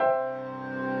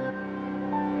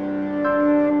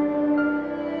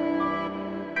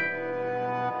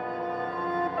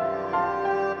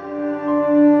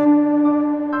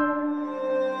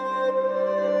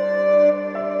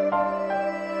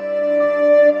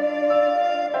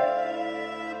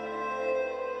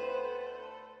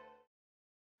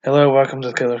Hello, welcome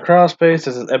to Killer Crossbase.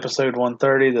 This is episode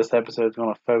 130. This episode is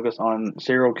going to focus on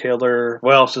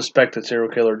suspected serial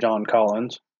killer John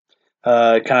Collins.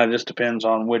 It kind of just depends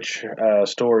on which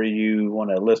story you want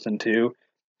to listen to.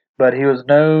 But he was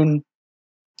known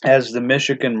as the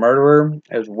Michigan murderer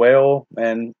as well,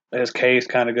 and his case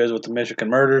kind of goes with the Michigan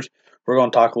murders. We're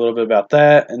going to talk a little bit about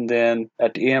that, and then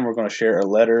at the end, we're going to share a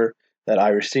letter that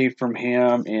I received from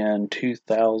him in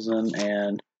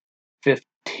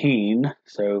 2015,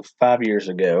 so 5 years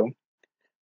ago.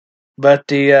 But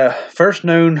the first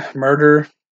known murder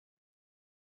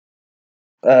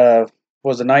uh,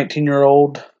 was a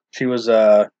 19-year-old. She was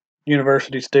a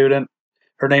university student.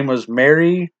 Her name was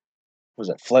Mary. Was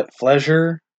it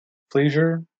Fleischer?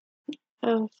 Fleischer?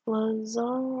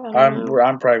 Flazar? I I'm don't know.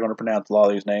 I'm probably going to pronounce a lot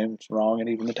of these names wrong, and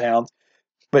even the towns.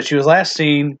 But she was last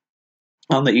seen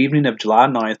on the evening of July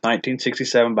 9th,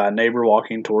 1967, by a neighbor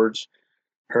walking towards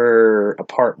her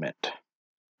apartment.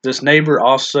 This neighbor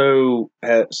also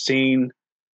had seen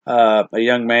a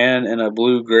young man in a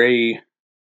blue gray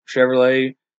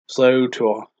Chevrolet slowed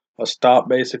to a stop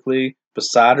basically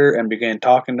beside her and began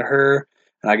talking to her.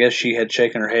 And I guess she had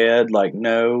shaken her head like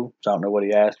no. So I don't know what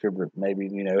he asked her, but maybe,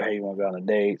 hey, you want to go on a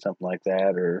date, something like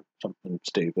that, or something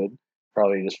stupid.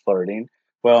 Probably just flirting.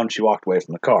 Well, and she walked away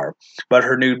from the car. But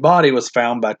her nude body was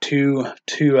found by two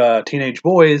teenage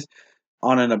boys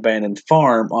on an abandoned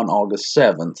farm on August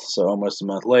 7th, so almost a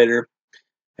month later.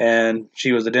 And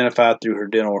she was identified through her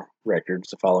dental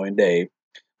records the following day.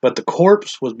 But the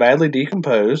corpse was badly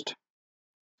decomposed,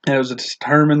 and it was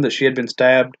determined that she had been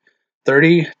stabbed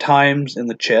 30 times in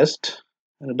the chest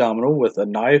and abdominal with a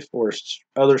knife or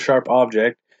other sharp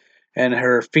object, and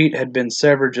her feet had been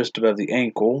severed just above the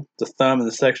ankle. The thumb and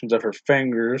the sections of her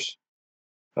fingers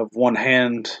of one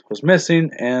hand was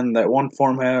missing, and that one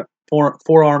forearm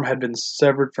had been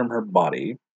severed from her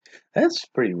body. That's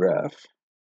pretty rough.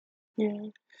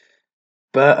 Yeah.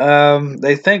 But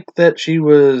they think that she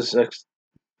was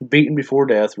beaten before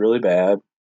death really bad,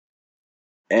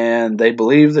 and they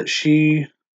believe that she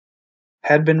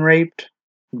had been raped,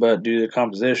 but due to the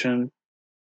composition,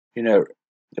 you know,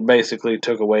 it basically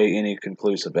took away any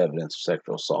conclusive evidence of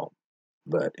sexual assault.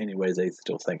 But anyways, they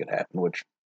still think it happened, which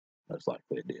most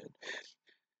likely it did.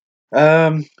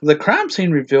 The crime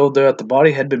scene revealed that the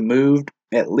body had been moved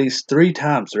at least 3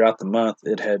 times throughout the month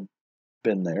it had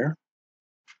been there.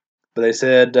 But they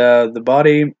said the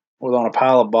body was on a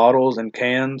pile of bottles and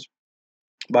cans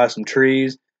by some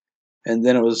trees, and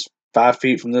then it was 5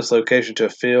 feet from this location to a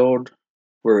field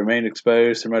where it remained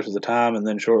exposed through much of the time, and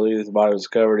then shortly as the body was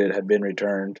discovered, it had been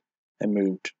returned and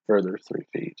moved further 3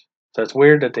 feet. So it's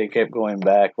weird that they kept going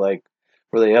back. Like,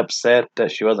 were they upset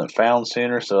that she wasn't found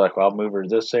sooner? So, like, well, I'll move her to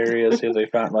this area, see if they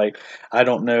found, like, I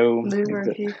don't know. Move her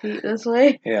a few feet this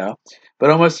way. Yeah. But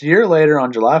almost a year later,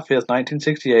 on July 5th,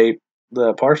 1968,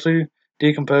 the partially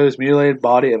decomposed, mutilated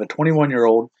body of a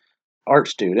 21-year-old art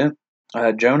student,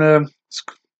 Jonah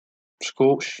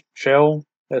School Shell,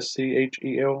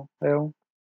 Schell,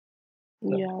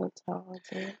 Yeah, that's how I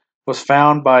say it. was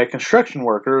found by construction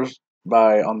workers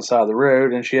on the side of the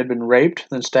road, and she had been raped,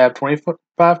 then stabbed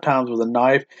 25 times with a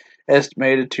knife,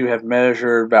 estimated to have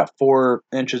measured about 4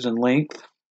 inches in length.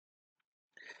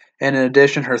 And in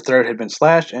addition, her throat had been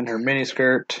slashed, and her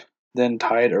miniskirt then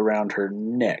tied around her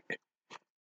neck.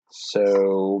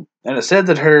 So, and it said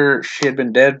that she had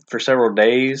been dead for several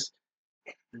days,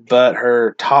 but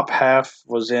her top half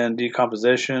was in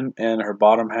decomposition and her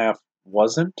bottom half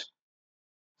wasn't.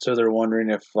 So they're wondering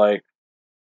if, like,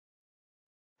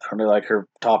 I don't know, like her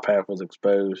top half was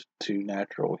exposed to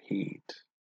natural heat.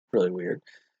 Really weird.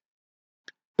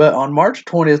 But on March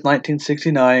 20th,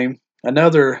 1969,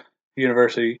 another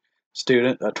university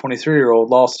student, a 23-year-old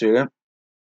law student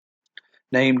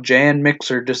named Jan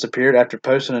Mixer, disappeared after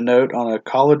posting a note on a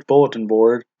college bulletin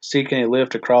board seeking a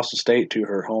lift across the state to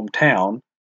her hometown.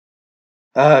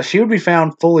 She would be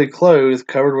found fully clothed,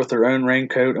 covered with her own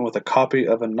raincoat and with a copy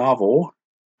of a novel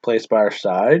placed by her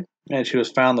side. And she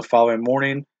was found the following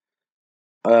morning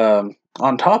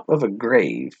on top of a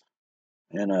grave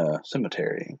in a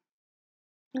cemetery.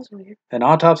 That's weird. An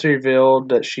autopsy revealed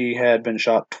that she had been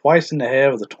shot twice in the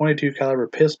head with a 22 caliber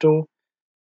pistol,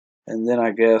 and then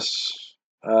I guess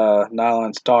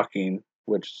nylon stocking,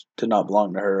 which did not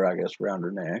belong to her, I guess, around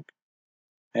her neck.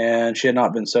 And she had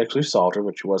not been sexually assaulted,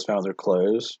 which she was found with her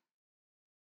clothes.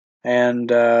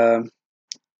 And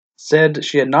said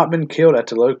she had not been killed at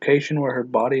the location where her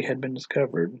body had been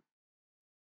discovered.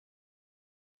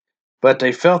 But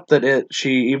they felt that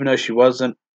even though she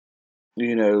wasn't,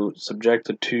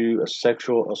 subjected to a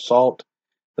sexual assault,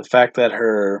 the fact that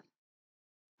her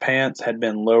pants had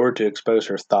been lowered to expose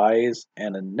her thighs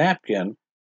and a napkin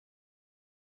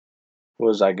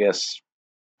was, I guess,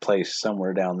 placed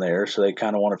somewhere down there. So they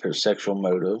kind of wonder if there's sexual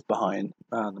motive behind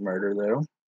the murder, though.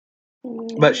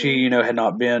 But she, had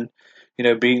not been,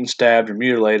 beaten, stabbed, or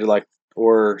mutilated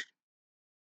or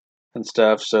and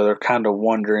stuff. So they're kind of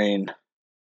wondering,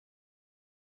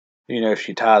 if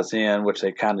she ties in, which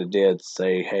they kind of did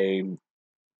say, hey,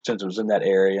 since it was in that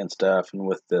area and stuff, and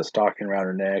with the stocking around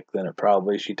her neck, then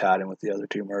she tied in with the other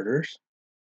two murders.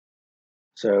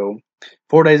 So,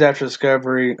 4 days after the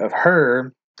discovery of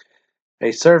her,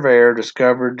 a surveyor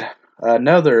discovered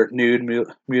another nude,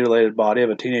 mutilated body of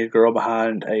a teenage girl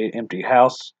behind an empty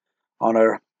house on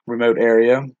a remote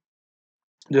area,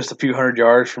 just a few hundred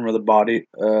yards from where the body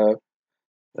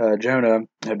Jonah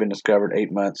had been discovered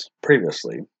 8 months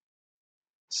previously.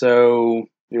 So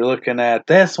you're looking at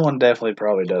this one definitely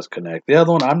probably does connect. The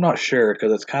other one I'm not sure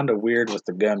because it's kind of weird with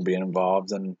the gun being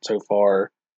involved, and so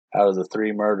far out of the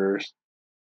 3 murders,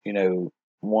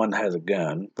 one has a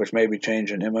gun, which may be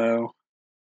changing MO.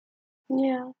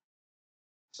 Yeah.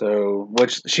 So,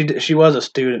 which she was a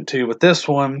student too, but this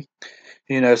one,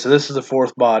 so this is the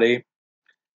 4th body,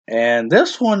 and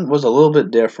this one was a little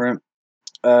bit different.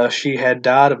 She had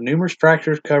died of numerous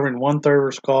fractures covering 1/3 of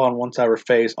her skull and one side of her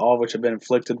face, all of which had been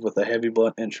inflicted with a heavy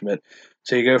blunt instrument.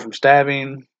 So you go from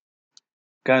stabbing,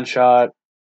 gunshot,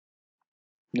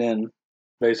 then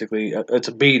basically it's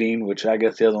a beating, which I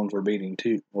guess the other ones were beaten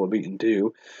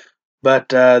too. But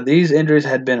these injuries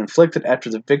had been inflicted after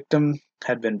the victim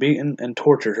had been beaten and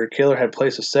tortured. Her killer had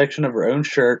placed a section of her own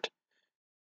shirt,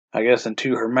 I guess,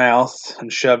 into her mouth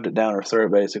and shoved it down her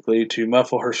throat, basically, to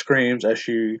muffle her screams as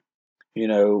she,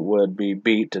 would be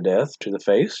beat to death to the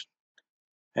face.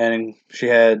 And she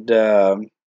had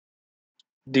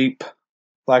deep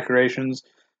lacerations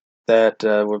that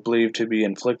were believed to be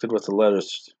inflicted with a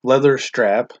leather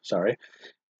strap. Sorry,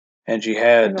 and she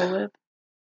had like a whip,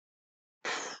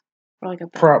 or like a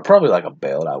belt. probably like a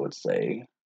belt, I would say.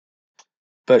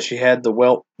 But she had the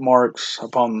welt marks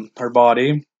upon her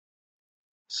body.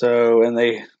 So, and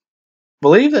they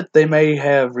believe that they may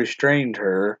have restrained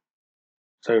her,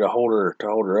 so to hold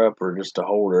her up, or just to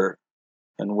hold her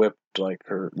and whipped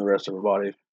the rest of her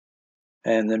body.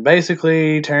 And then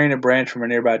basically tearing a branch from a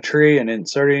nearby tree and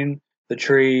inserting the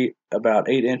tree about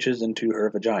 8 inches into her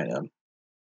vagina.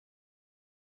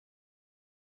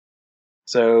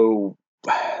 So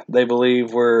they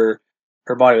believe where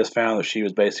her body was found that she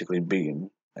was basically beaten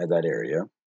at that area.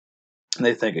 And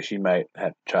they think that she might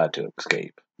have tried to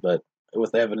escape. But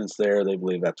with evidence there, they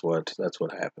believe that's what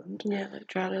happened. Yeah, they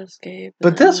try to escape.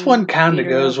 But this one kind of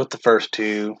goes with the first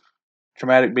two.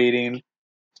 Traumatic beating,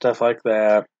 stuff like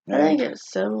that. I think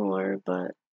it's similar,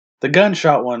 but the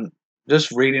gunshot one,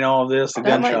 just reading all of this, the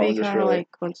that gunshot might be one just kind of really... like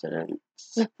coincidence.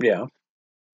 Yeah.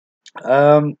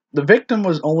 The victim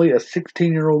was only a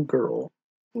 16-year-old girl.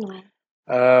 No.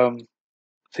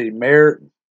 See,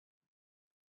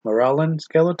 Maralyn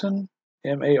Skeleton,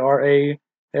 Maralynn,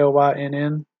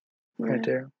 right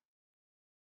there.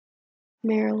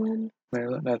 Maryland,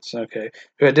 that's okay.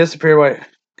 Who had disappeared while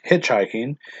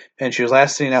hitchhiking, and she was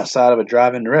last seen outside of a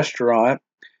drive-in restaurant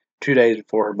 2 days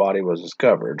before her body was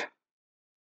discovered.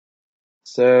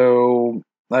 So,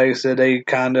 like I said, they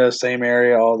kind of same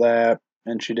area, all that,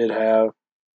 and she did have,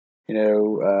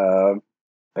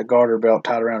 a garter belt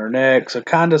tied around her neck, so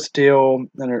kind of still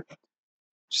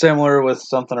similar with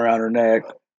something around her neck.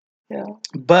 Yeah.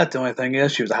 But the only thing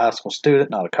is, she was a high school student,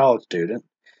 not a college student,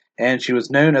 and she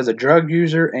was known as a drug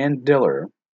user and dealer.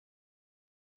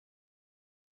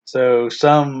 So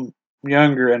some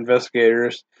younger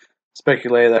investigators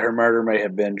speculated that her murder may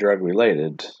have been drug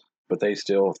related, but they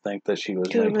still think that she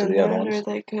was linked to the other ones. Or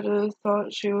they could have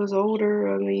thought she was older.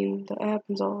 I mean, that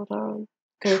happens all the time.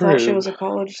 Could have thought she was a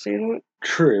college student.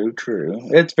 True.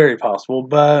 It's very possible,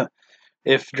 but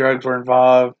if drugs were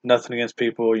involved, nothing against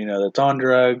people, that's on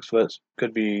drugs, but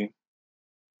could be,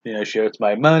 she owed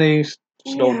somebody money,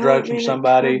 stole drugs from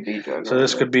somebody. So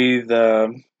this could be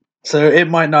so it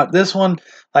might not, this one,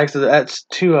 like I said, that's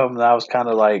 2 of them that I was kind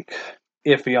of like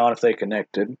iffy on if they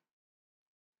connected.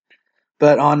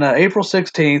 But on April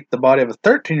 16th, the body of a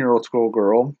 13-year-old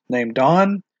schoolgirl named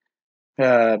Dawn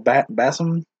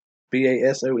Basom,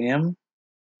 Basom,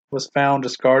 was found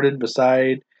discarded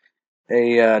beside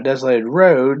a desolated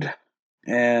road,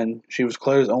 and she was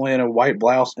clothed only in a white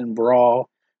blouse and bra,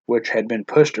 which had been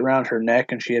pushed around her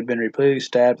neck, and she had been repeatedly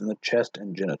stabbed in the chest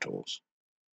and genitals.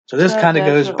 So this kind of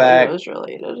goes back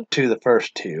to the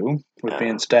first 2, with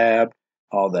being stabbed,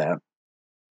 all that.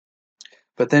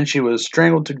 But then she was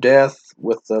strangled to death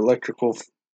with the electrical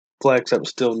flex that was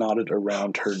still knotted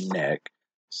around her neck.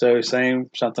 So same,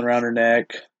 something around her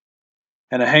neck,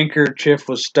 and a handkerchief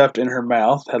was stuffed in her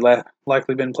mouth, had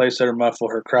likely been placed there to muffle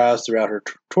her cries throughout her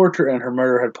torture, and her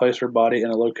murderer had placed her body in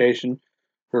a location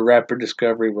where rapid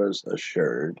discovery was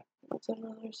assured. That's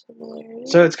another similarity.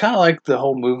 So it's kind of like the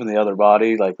whole moving the other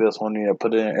body, like this one,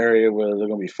 put it in an area where they're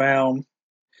going to be found.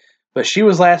 But she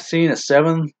was last seen at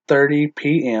 7:30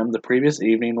 p.m. the previous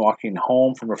evening, walking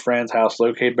home from a friend's house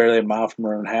located barely a mile from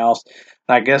her own house.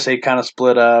 And I guess they kind of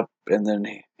split up, and then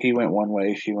he went one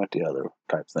way, she went the other,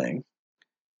 type thing.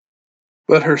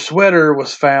 But her sweater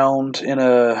was found in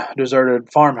a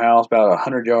deserted farmhouse about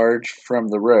 100 yards from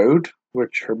the road,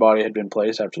 which her body had been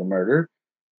placed after the murder.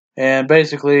 And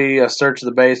basically, a search of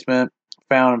the basement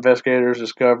found investigators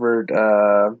discovered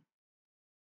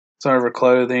some of her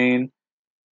clothing,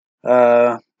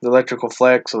 the electrical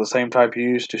flex of the same type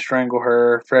used to strangle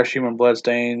her, fresh human blood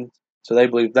stains. So they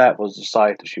believe that was the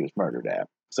site that she was murdered at.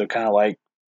 So kind of like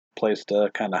place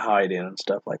to kind of hide in and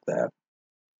stuff like that.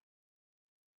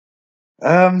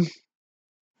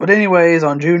 But anyways,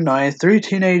 on June 9th, 3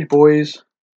 teenage boys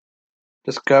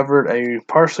discovered a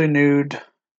partially nude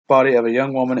body of a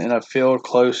young woman in a field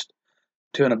close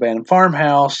to an abandoned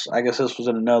farmhouse. I guess this was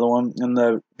in another one. And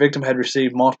the victim had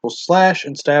received multiple slash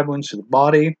and stab wounds to the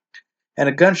body and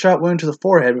a gunshot wound to the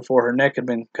forehead before her neck had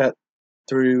been cut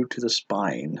through to the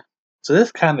spine. So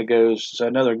this kind of goes to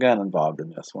another gun involved in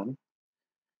this one.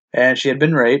 And she had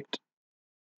been raped,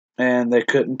 and they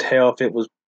couldn't tell if it was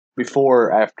before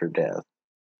or after death.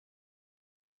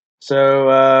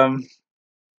 So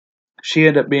she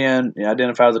ended up being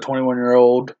identified as a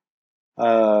 21-year-old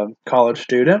college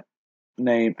student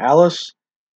named Alice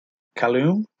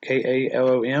Callum,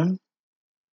 Kallom.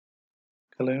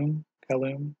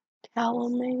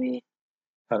 Callum, maybe.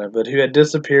 but who had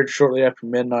disappeared shortly after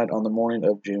midnight on the morning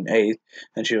of June 8th,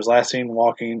 and she was last seen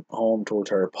walking home towards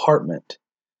her apartment.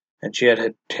 And she had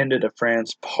attended a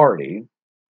friend's party.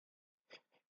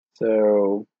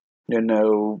 So,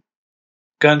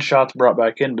 gunshots brought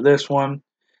back into this one.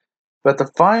 But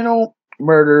the final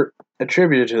murder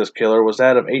attributed to this killer was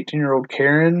that of 18-year-old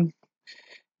Karen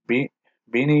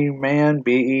Beineman,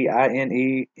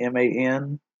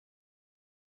 Beineman.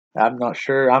 I'm not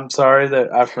sure. I'm sorry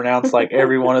that I pronounced like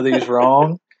every one of these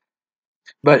wrong.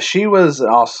 But she was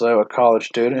also a college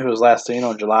student who was last seen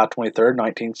on July 23rd,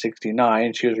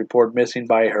 1969. She was reported missing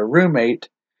by her roommate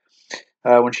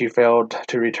when she failed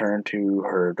to return to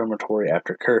her dormitory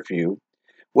after curfew.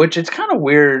 Which it's kind of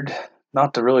weird,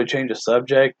 not to really change the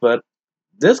subject, but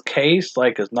this case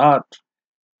is not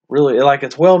really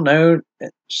it's well known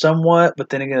somewhat, but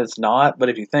then again it's not. But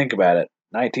if you think about it,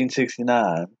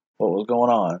 1969, what was going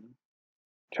on?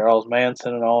 Charles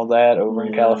Manson and all that over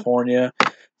in California.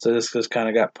 So this just kind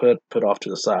of got put off to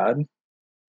the side.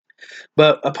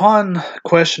 But upon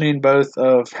questioning both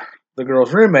of the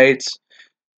girl's roommates,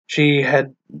 she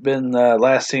had been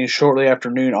last seen shortly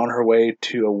after noon on her way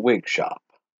to a wig shop.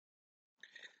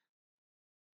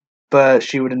 But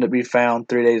she would end up being found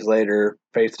 3 days later,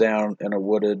 face down in a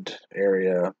wooded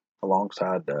area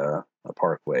alongside a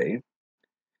parkway.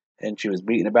 And she was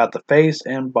beaten about the face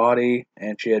and body,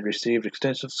 and she had received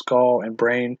extensive skull and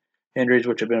brain injuries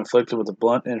which had been inflicted with a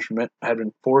blunt instrument, had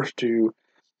been forced to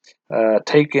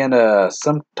take in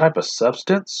some type of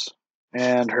substance,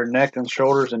 and her neck and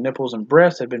shoulders and nipples and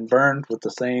breasts had been burned with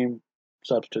the same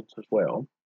substance as well.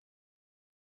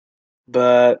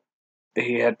 But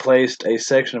he had placed a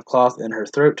section of cloth in her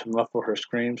throat to muffle her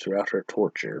screams throughout her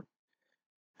torture.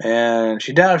 And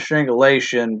she died of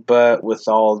strangulation, but with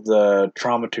all the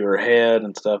trauma to her head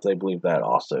and stuff, they believe that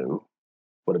also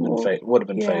would have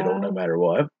been fatal no matter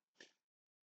what.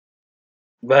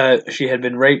 But she had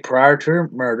been raped prior to her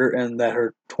murder, and that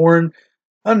her torn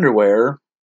underwear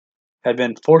had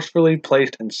been forcefully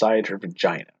placed inside her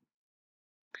vagina.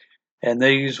 And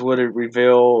these would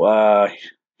reveal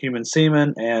human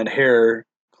semen and hair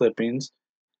clippings.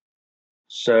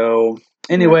 So,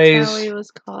 anyways, that's how he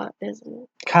was caught, isn't it?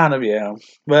 Kind of, yeah.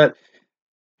 But,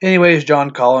 anyways,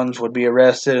 John Collins would be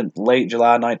arrested in late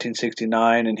July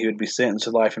 1969, and he would be sentenced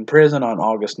to life in prison on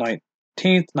August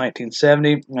 19th,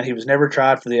 1970, and he was never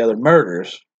tried for the other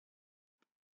murders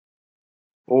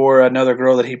or another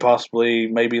girl that he possibly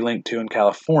may be linked to in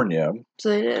California.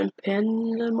 So they didn't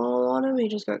pin them all on him? He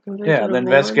just got convicted Yeah, the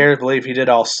investigators believe he did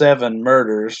all 7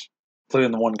 murders,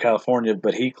 including the one in California,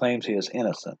 but he claims he is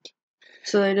innocent.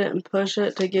 So they didn't push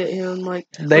it to get him, which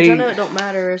I know it don't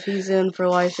matter if he's in for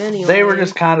life anyway. They were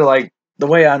just kind of the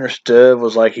way I understood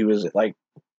was he was the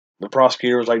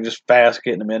prosecutor was just fast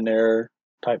getting him in there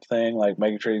type thing,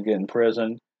 making sure he'd get in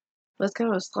prison. That's kind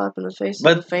of a slap in the face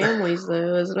of the families,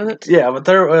 though, isn't it? Yeah, but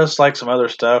there was some other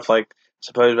stuff,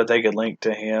 suppose that they could link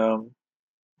to him.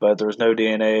 but there was no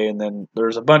DNA. And then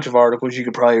there's a bunch of articles you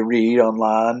could probably read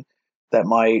online that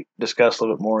might discuss a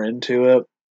little bit more into it.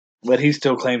 But he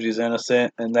still claims he's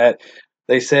innocent, and that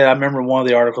they said, I remember one of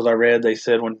the articles I read, they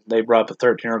said when they brought up the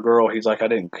 13-year-old girl, he's like, I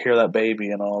didn't hear that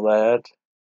baby and all that.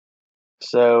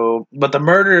 So, but the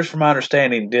murders, from my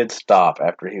understanding, did stop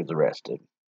after he was arrested.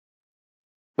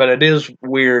 But it is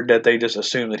weird that they just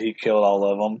assume that he killed all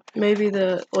of them. Maybe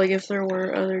if there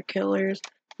were other killers,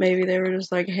 maybe they were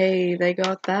just like, hey, they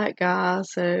got that guy,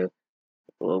 so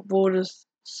we'll just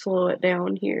slow it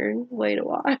down here and wait a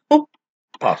while.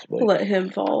 Possibly. Let him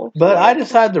fall. But I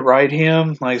decided to write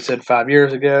him, like I said, 5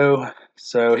 years ago.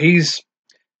 So he's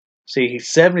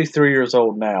 73 years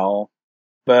old now.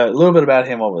 But a little bit about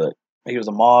him over it. He was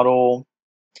a model.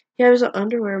 Yeah, he was an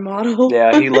underwear model.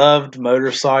 Yeah, he loved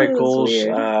motorcycles.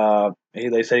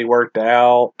 They said he worked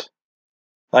out.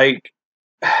 Like,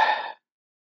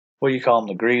 what do you call them?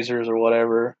 The greasers or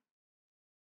whatever?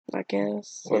 I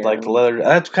guess. With like the leather.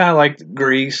 That's kind of like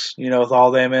Grease, with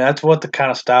all them. And that's what the kind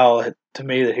of style to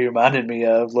me that he reminded me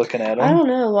of looking at him. I don't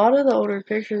know. A lot of the older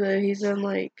pictures though, he's in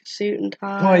like suit and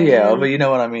tie. Well, yeah, but you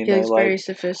know what I mean. He looks very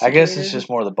sophisticated. I guess it's just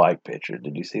more the bike picture.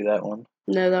 Did you see that one?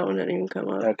 No, that one didn't even come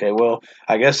up. Okay, well,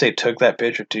 I guess they took that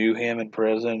picture to him in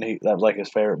prison. That was like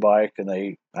his favorite bike, and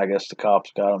I guess the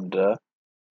cops got him to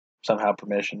somehow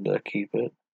permission to keep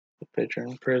it, the picture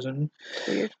in prison.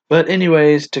 Weird. But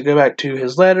anyways, to go back to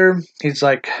his letter, he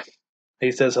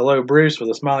says, hello, Bruce, with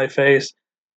a smiley face.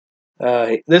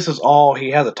 This is all, he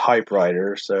has a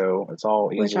typewriter, so it's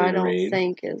all easy to read. Which I don't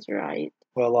think is right.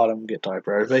 Well, a lot of them get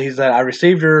typewriters. But he said, I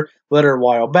received your letter a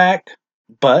while back,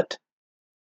 but,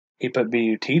 he put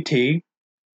B-U-T-T.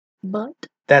 But?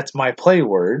 That's my play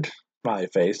word, smiley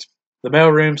face. The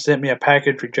mailroom sent me a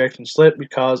package rejection slip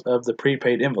because of the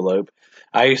prepaid envelope.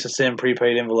 I used to send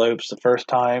prepaid envelopes the first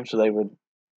time, so they would,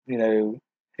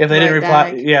 if they didn't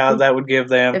reply, that would give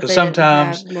them, because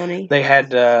sometimes they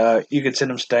had, you could send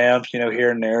them stamps,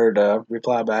 here and there to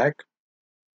reply back.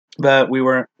 But we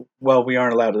aren't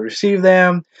allowed to receive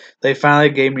them. They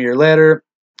finally gave me your letter.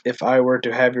 If I were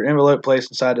to have your envelope placed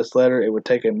inside this letter, it would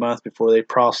take a month before they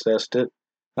processed it.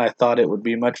 I thought it would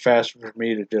be much faster for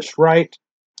me to just write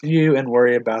you and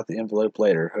worry about the envelope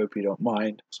later. Hope you don't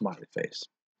mind. Smiley face.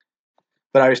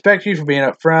 But I respect you for being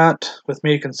upfront with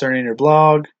me concerning your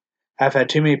blog. I've had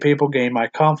too many people gain my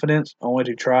confidence only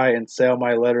to try and sell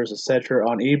my letters, etc.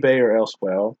 on eBay or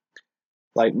elsewhere.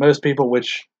 Like most people,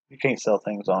 which you can't sell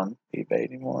things on eBay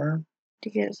anymore.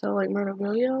 You can't sell like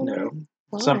memorabilia? No.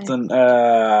 Why? Something,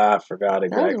 I forgot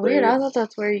exactly. That's weird. I thought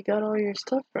that's where you got all your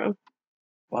stuff from.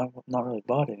 Well, I've not really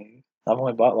bought any. I've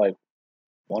only bought like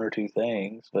one or two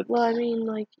things, but. Well, I mean,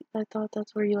 I thought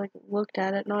that's where you looked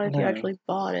at it, not if you actually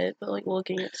bought it, but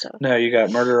looking at stuff. No, you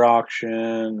got Murder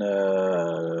Auction,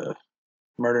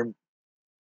 Murder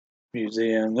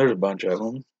Museum. There's a bunch of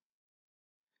them.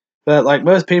 But like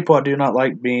most people, I do not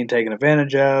like being taken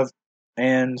advantage of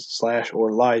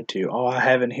or lied to. All I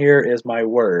have in here is my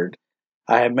word.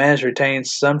 I have managed to retain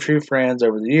some true friends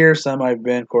over the years. Some I've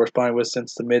been corresponding with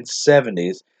since the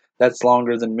mid-70s. That's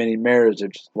longer than many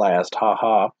marriages last. Ha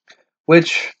ha.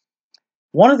 Which,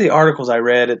 one of the articles I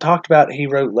read, it talked about he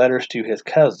wrote letters to his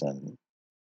cousin.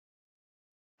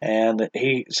 And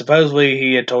he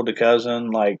had told the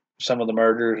cousin some of the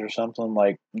murders or something,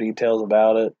 details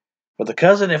about it. But the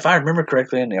cousin, if I remember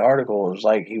correctly in the article, it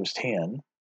was he was 10.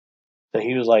 So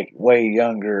he was way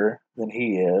younger than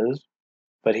he is.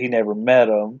 But he never met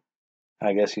him.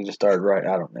 I guess he just started writing.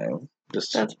 I don't know.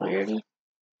 That's weird.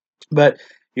 But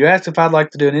you asked if I'd like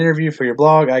to do an interview for your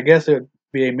blog. I guess it would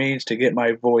be a means to get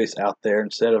my voice out there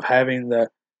instead of having the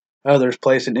others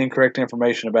placing incorrect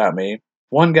information about me.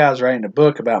 One guy's writing a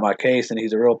book about my case, and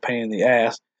he's a real pain in the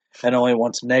ass and only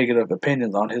wants negative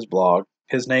opinions on his blog.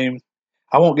 His name,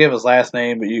 I won't give his last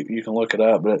name, but you can look it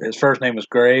up. But his first name was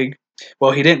Greg.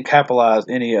 Well, he didn't capitalize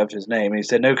any of his name. He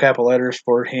said no capital letters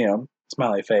for him.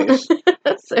 Smiley face.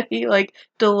 So he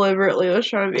deliberately was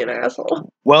trying to be an asshole.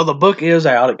 Well, the book is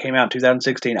out. It came out in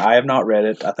 2016. I have not read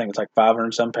it. I think it's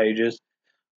 500 some pages.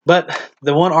 But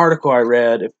the one article I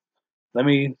read, let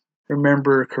me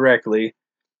remember correctly,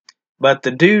 but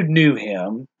the dude knew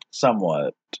him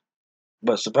somewhat.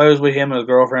 But supposedly him and his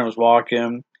girlfriend was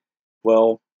walking.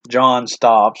 Well, John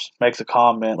stops, makes a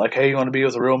comment hey, you want to be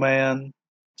with a real man?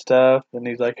 Stuff. And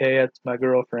he's like, hey, that's my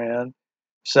girlfriend.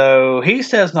 So he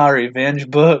says not a revenge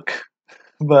book,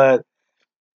 but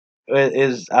it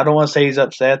is. I don't want to say he's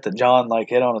upset that John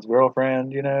hit on his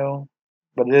girlfriend,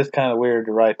 but it is kind of weird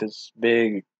to write this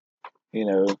big,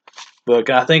 book.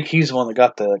 And I think he's the one that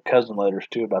got the cousin letters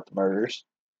too about the murders.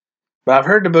 But I've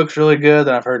heard the book's really good,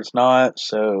 and I've heard it's not.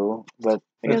 So, but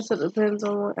I guess it depends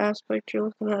on what aspect you're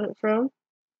looking at it from.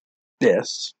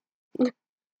 yes.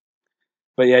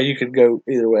 But yeah, you could go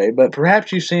either way. But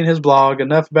perhaps you've seen his blog.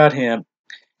 Enough about him.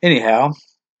 Anyhow,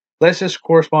 let's just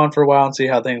correspond for a while and see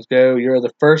how things go. You're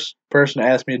the first person to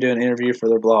ask me to do an interview for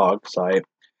their blog site.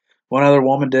 One other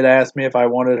woman did ask me if I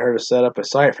wanted her to set up a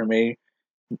site for me.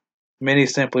 Many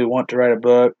simply want to write a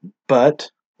book, but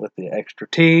with the extra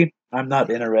T, I'm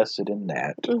not interested in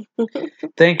that.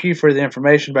 Thank you for the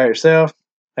information about yourself.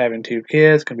 Having 2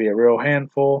 kids can be a real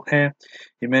handful. You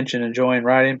mentioned enjoying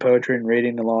writing, poetry, and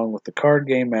reading along with the card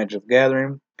game Magic the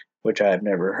Gathering, which I have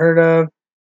never heard of.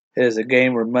 It is a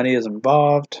game where money is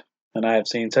involved, and I have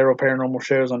seen several paranormal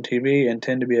shows on TV and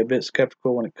tend to be a bit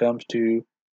skeptical when it comes to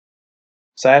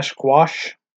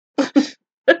Sasquatch.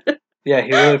 Yeah,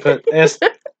 he really put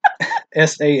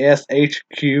SASHQUASH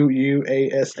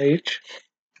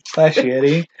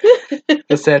 /Yeti,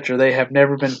 etc. They have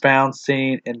never been found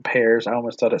seen in pairs. I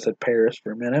almost thought it said Paris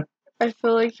for a minute. I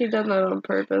feel like he done that on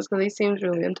purpose because he seems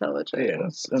really intelligent.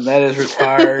 Yes, and that is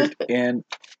required in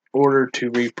order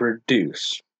to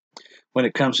reproduce. When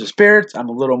it comes to spirits, I'm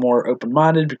a little more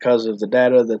open-minded because of the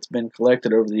data that's been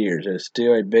collected over the years. It is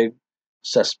still a big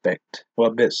suspect. Well,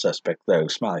 a bit suspect, though.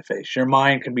 Smiley face. Your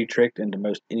mind can be tricked into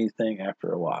most anything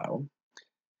after a while.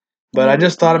 But I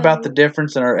just thought about the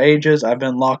difference in our ages. I've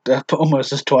been locked up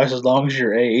almost twice as long as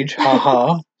your age. Ha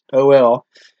ha. Oh well.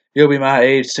 You'll be my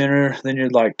age sooner than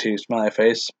you'd like to, smiley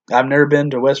face. I've never been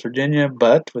to West Virginia,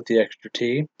 but with the extra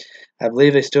T. I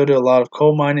believe they still do a lot of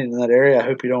coal mining in that area. I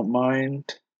hope you don't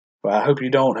mind. Well, I hope you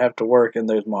don't have to work in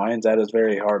those mines. That is a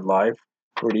very hard life.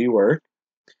 Where do you work?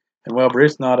 And well,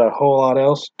 Bruce, not a whole lot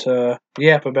else to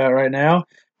yap about right now.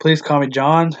 Please call me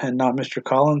John and not Mr.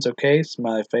 Collins, okay?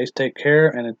 Smiley face. Take care,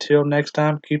 and until next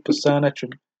time, keep the sun at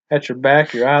your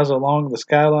back, your eyes along the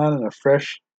skyline, and a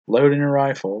fresh load in your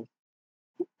rifle.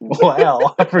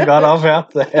 Wow, I forgot all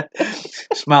about that.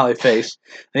 Smiley face.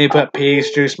 Then you put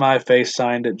peace, Drew smiley face,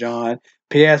 signed it, John.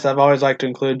 P.S. I've always liked to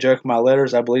include a joke in my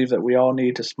letters. I believe that we all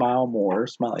need to smile more.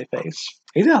 Smiley face.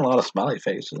 He's got a lot of smiley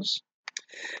faces.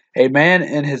 A man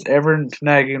and his ever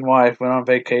nagging wife went on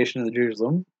vacation to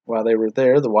Jerusalem. While they were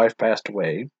there, the wife passed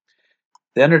away.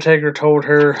 The undertaker told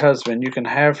her husband, "You can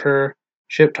have her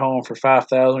shipped home for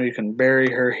 5,000. You can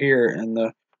bury her here in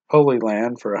the Holy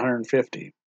Land for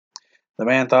 150." The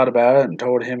man thought about it and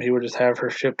told him he would just have her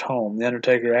shipped home. The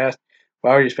undertaker asked,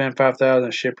 "Why would you spend 5,000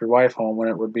 to ship your wife home when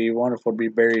it would be wonderful to be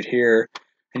buried here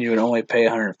and you would only pay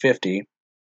 150?"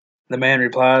 The man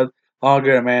replied, "Long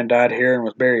ago a man died here and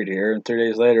was buried here, and 3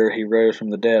 days later he rose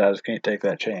from the dead. I just can't take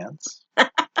that chance."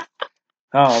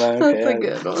 Oh, okay. That's a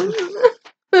good one.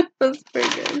 That's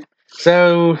pretty good.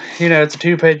 So, it's a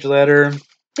 2-page letter.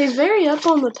 He's very up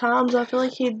on the times. I feel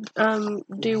like he'd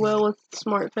do well with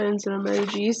smartphones and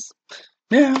emojis.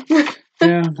 Yeah.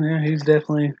 Yeah, he's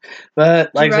definitely.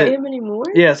 But Did you like I write said, him anymore?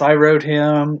 yes, I wrote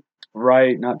him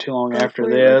right not too long after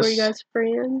Were this. you guys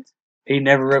friends? He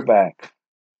never wrote back.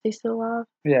 He's still alive?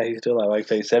 Yeah, he's still alive.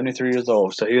 Like I say, 73 years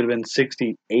old. So he would have been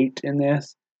 68 in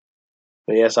this.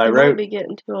 But yes, I He wrote. might be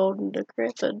getting too old and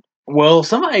decrepit. Well,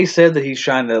 somebody said that he's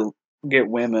trying to get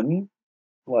women.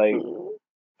 Like,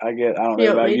 I don't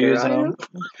know about using them.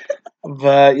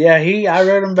 But yeah, I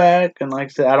wrote him back, and like I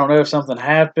said, I don't know if something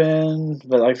happened,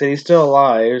 but like I said, he's still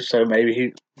alive, so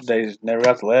maybe they never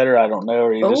got the letter. I don't know,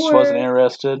 or he just wasn't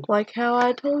interested. Like how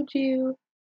I told you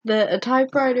that a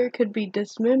typewriter could be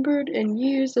dismembered and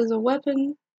used as a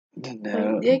weapon.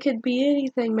 No, Like, it could be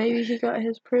anything. Maybe he got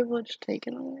his privilege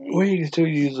taken away. well, he can still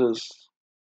use his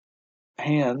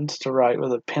hands to write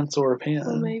with a pencil or pen.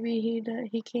 Well, maybe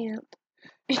he can't.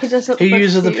 He doesn't. He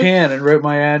uses the pen and wrote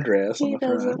my address on the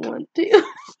front. He doesn't want to.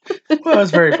 Well,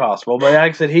 it's very possible, but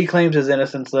like I said, he claims his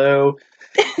innocence though,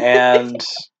 and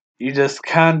you just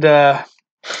kind of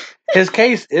his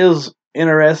case is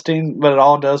interesting, but it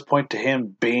all does point to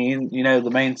him being, the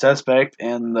main suspect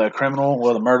and the criminal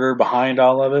or the murderer behind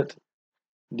all of it.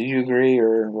 Do you agree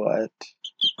or what?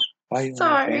 Why are you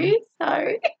laughing?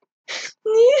 Sorry.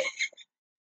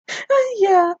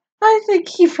 Yeah, I think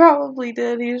he probably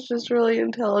did. He's just really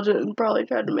intelligent and probably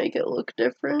tried to make it look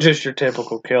different. Just your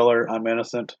typical killer. I'm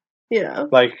innocent. Yeah.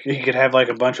 Like he could have like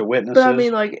a bunch of witnesses. But I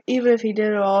mean, like, even if he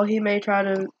did it all, he may try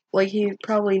to, like, he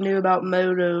probably knew about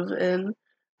motive and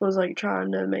was like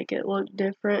trying to make it look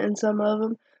different in some of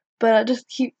them. But I just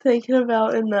keep thinking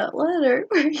about in that letter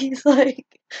where he's like,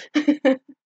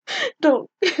 "Don't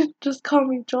just call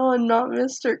me John, not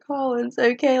Mr. Collins,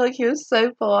 okay?" Like, he was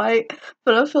so polite,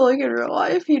 but I feel like in real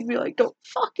life he'd be like, "Don't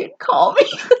fucking call me."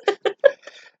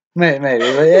 Maybe,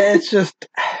 but it's just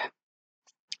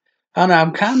I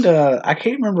don't know. I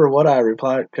can't remember what I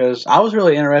replied because I was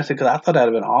really interested because I thought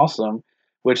that'd have been awesome.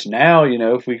 Which now,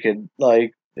 if we could,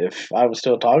 like, if I was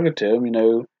still talking to him,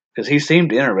 because he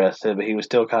seemed interested, but he was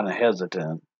still kind of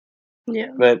hesitant.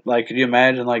 Yeah. But, like, could you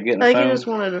imagine, like, getting I a think he phone? just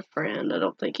wanted a friend. I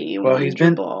don't think he Well, wanted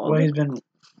your blog. he's been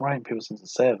writing people since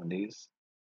the '70s.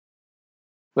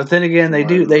 But then again,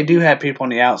 It's a lot of they do money. have people on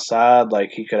the outside.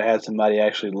 Like he could have had somebody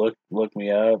actually look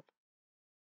me up.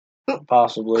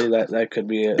 Possibly that could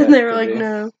be it. And they That were could like, be.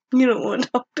 no, you don't want to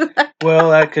talk to that Well,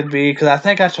 that could be because I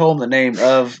think I told him the name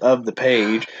of the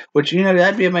page, which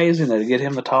that'd be amazing to get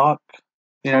him to talk.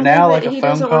 I know, Now but like a he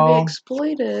phone doesn't want to be call.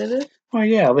 exploited. Well,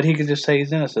 yeah, but he could just say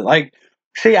he's innocent. Like,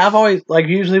 see, I've always like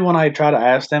usually when I try to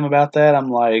ask them about that, I'm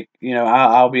like,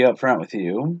 I'll be upfront with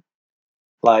you.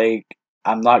 Like,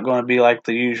 I'm not going to be like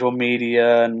the usual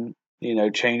media and,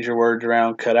 change your words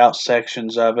around, cut out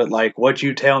sections of it. Like, what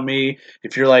you tell me,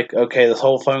 if you're like, okay, this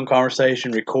whole phone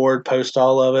conversation, record, post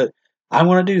all of it, I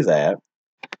want to do that.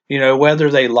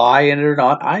 Whether they lie in it or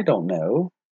not, I don't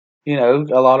know. A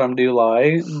lot of them do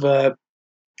lie, but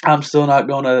I'm still not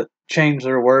going to change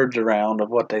their words around of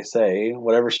what they say.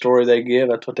 Whatever story they give,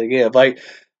 that's what they give. Like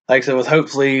I said, with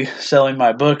hopefully selling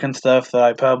my book and stuff that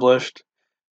I published,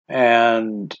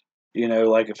 and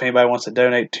like if anybody wants to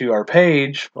donate to our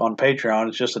page on Patreon,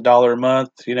 it's just $1 a month.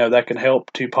 That can help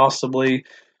to possibly,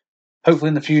 hopefully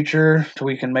in the future,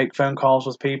 we can make phone calls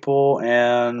with people,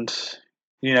 and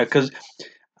because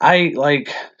I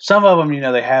like some of them,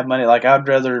 they have money. Like I'd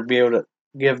rather be able to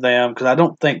give them because I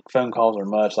don't think phone calls are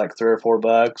much, like $3 or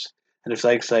 $4, and if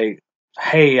they say,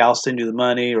 "Hey, I'll send you the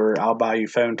money," or "I'll buy you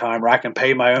phone time," or I can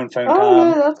pay my own phone Oh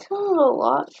time. no, that's kind of a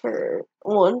lot for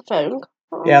one phone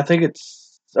Yeah, call.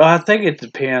 I think it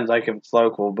depends, like if it's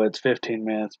local, but it's 15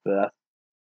 minutes, but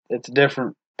it's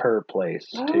different per place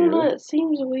I don't know, too. it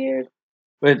seems weird.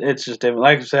 But it's just different.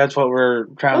 Like I said, that's what we're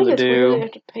I trying think to it's weird they do.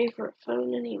 have to pay for a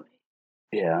phone anyway.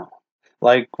 Yeah.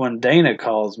 Like when Dana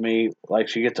calls me, like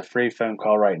she gets a free phone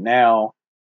call right now,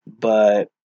 but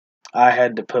I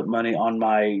had to put money on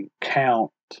my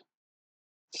account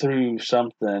through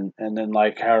something, and then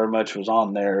like however much was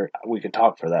on there, we could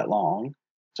talk for that long.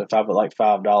 So if I put like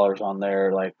 $5 on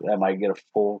there, like that might get a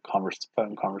full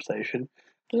phone conversation.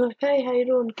 You're like, hey, how you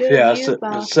doing? Good, Yeah, you?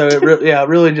 Bye. it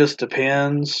really just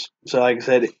depends. So like I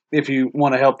said, if you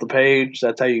want to help the page,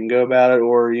 that's how you can go about it,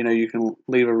 or you can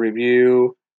leave a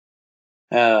review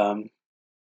um,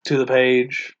 to the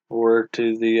page or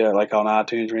to the like on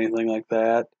iTunes or anything like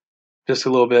that. Just a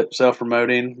little bit self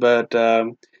promoting, but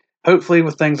hopefully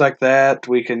with things like that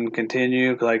we can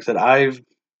continue. 'Cause like I said, I've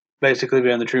basically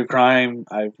been the true crime.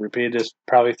 I've repeated this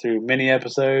probably through many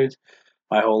episodes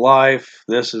my whole life.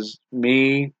 This is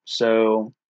me,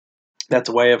 so that's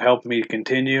a way of helping me to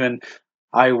continue. And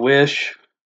I wish,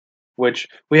 which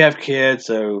we have kids,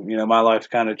 so my life's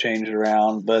kind of changed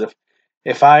around. But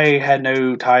if I had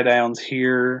no tie downs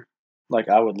here, like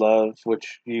I would love,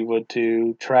 which you would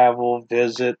too, travel,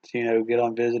 visit, get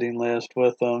on visiting list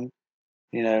with them,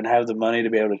 and have the money to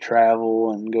be able to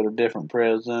travel and go to different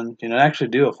prisons, and actually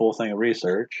do a full thing of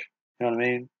research. You know what I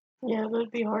mean? Yeah, but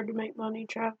it'd be hard to make money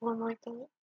traveling like that.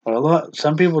 Well,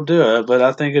 some people do it, but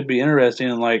I think it'd be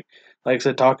interesting. And like I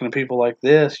said, talking to people like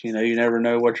this, you never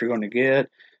know what you're going to get,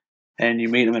 and you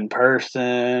meet them in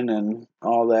person and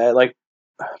all that. Like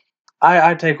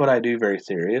I take what I do very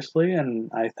seriously, and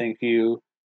I think you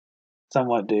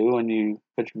somewhat do when you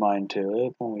put your mind to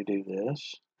it when we do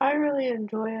this. I really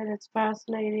enjoy it. It's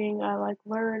fascinating. I like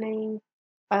learning.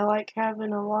 I like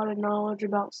having a lot of knowledge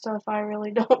about stuff I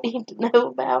really don't need to know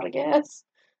about, I guess.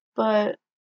 But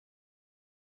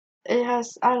I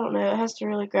don't know, it has to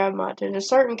really grab my attention.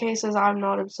 Certain cases I'm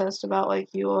not obsessed about like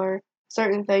you are.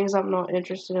 Certain things I'm not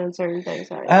interested in, certain things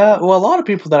I am. Well, a lot of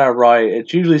people that I write,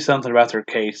 it's usually something about their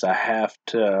case I have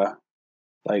to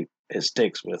like. It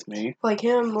sticks with me. Like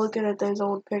him looking at those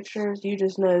old pictures, you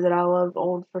just know that I love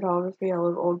old photography. I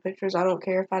love old pictures. I don't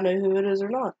care if I know who it is or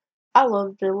not. I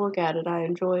love to look at it. I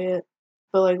enjoy it.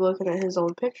 But like looking at his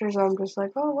old pictures, I'm just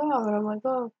like, oh wow, and I'm like,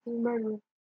 oh, he's murdered.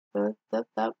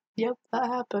 Yep, that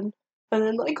happened. And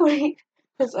then like when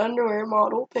his underwear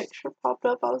model picture popped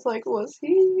up, I was like, was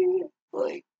he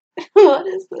like, what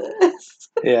is this?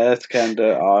 Yeah, that's kind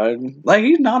of odd. Like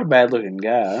he's not a bad looking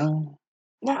guy.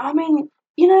 No, I mean,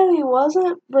 he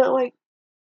wasn't, but like,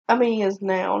 I mean, he is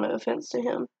now. No offense to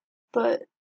him, but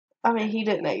I mean, he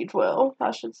didn't age well,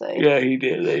 I should say. Yeah, he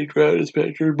did. He wrote his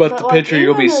picture, but But the like, picture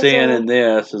you'll be even seeing in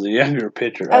this is a younger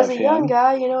picture as of a young him.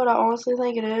 guy, you know what I honestly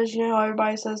think it is. You know how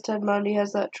everybody says Ted Bundy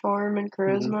has that charm and Hmm.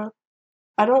 charisma.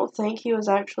 I don't think he was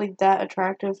actually that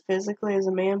attractive physically as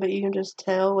a man, but you can just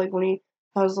tell, like when he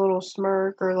has a little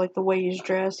smirk or like the way he's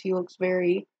dressed, he looks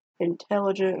very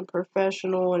intelligent and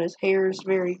professional, and his hair's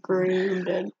very groomed,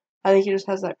 and I think he just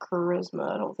has that charisma.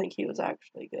 I don't think he was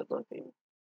actually good looking.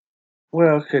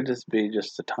 Well, it could just be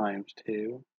just the times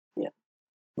too. Yeah.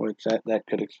 Which that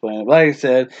could explain it. Like I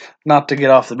said, not to get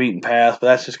off the beaten path, but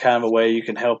that's just kind of a way you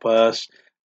can help us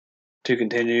to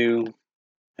continue.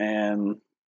 And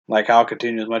like I'll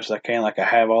continue as much as I can, like I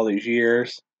have all these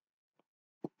years.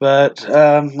 But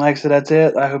like I said, that's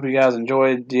it. I hope you guys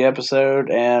enjoyed the episode.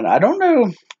 And I don't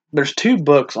know, there's 2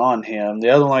 books on him. The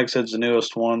other one, like I said, is the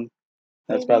newest one.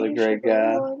 That's Maybe by the you should great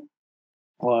write guy. one.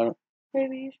 Well,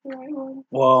 Maybe you should write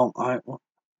one.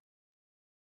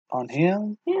 on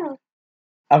him, Yeah.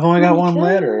 I've only I mean, got you one could.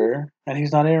 letter, and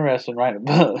he's not interested in writing a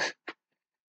book.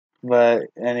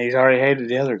 And he's already hated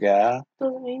the other guy.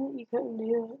 Doesn't mean that you couldn't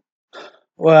do it.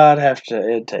 Well,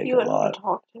 it'd take You a wouldn't have lot. to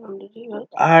talk to him to do it.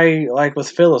 I like with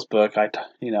Phil's book. I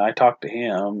talked to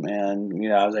him,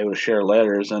 and I was able to share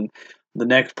letters. And the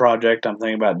next project I'm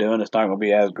thinking about doing, it's not going to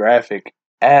be as graphic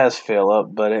as Philip,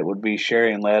 but it would be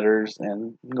sharing letters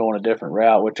and going a different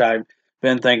route, which I've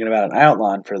been thinking about an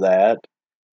outline for that.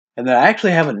 And then I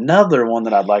actually have another one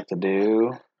that I'd like to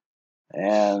do,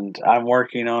 and I'm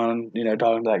working on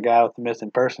talking to that guy with the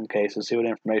missing person cases, see what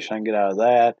information I can get out of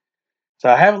that. So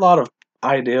I have a lot of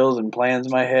ideals and plans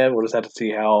in my head. We'll just have to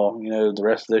see how the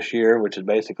rest of this year, which is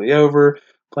basically over,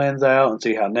 plans out, and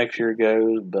see how next year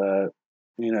goes. But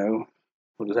we'll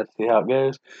just have to see how it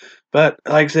goes. But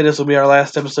like I said, this will be our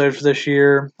last episode for this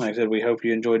year. Like I said, we hope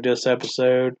you enjoyed this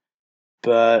episode.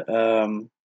 But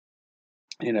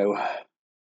you know,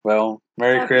 well,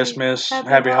 Merry Christmas,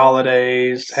 Happy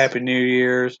Holidays, Happy New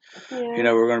Year's.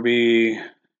 Yeah. We're going to be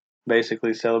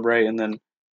basically celebrating. Then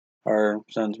our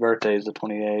son's birthday is the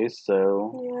 28th,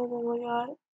 so Yeah, then we got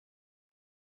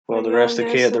well, the the rest of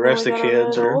the youngest, kid, the and then rest we of the got our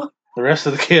kids are middle. the rest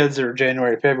of the kids are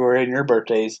January, February, and your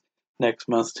birthday's next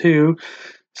month too.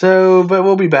 So, but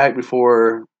we'll be back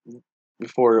before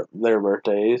their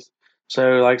birthdays. So,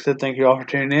 like I said, thank you all for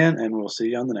tuning in, and we'll see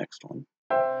you on the next one.